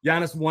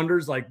 Giannis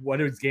wonders like what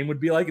his game would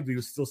be like if he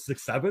was still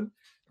 6'7".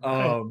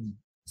 Right.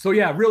 So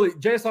yeah, really,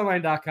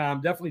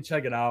 jsonline.com, definitely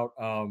check it out.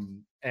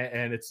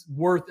 And it's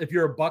worth, if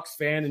you're a Bucks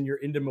fan and you're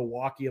into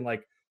Milwaukee and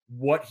like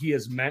what he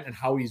has meant and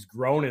how he's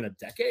grown in a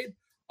decade,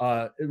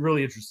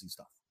 really interesting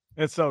stuff.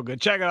 It's so good.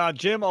 Check it out.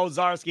 Jim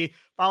Owczarski.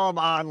 Follow him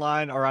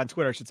online or on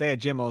Twitter, I should say, at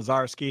Jim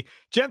Owczarski.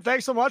 Jim,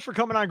 thanks so much for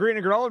coming on Green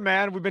and Growing,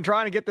 man. We've been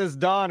trying to get this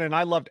done, and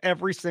I loved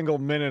every single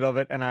minute of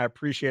it, and I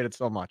appreciate it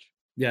so much.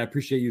 Yeah, I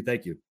appreciate you.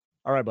 Thank you.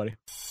 All right, buddy.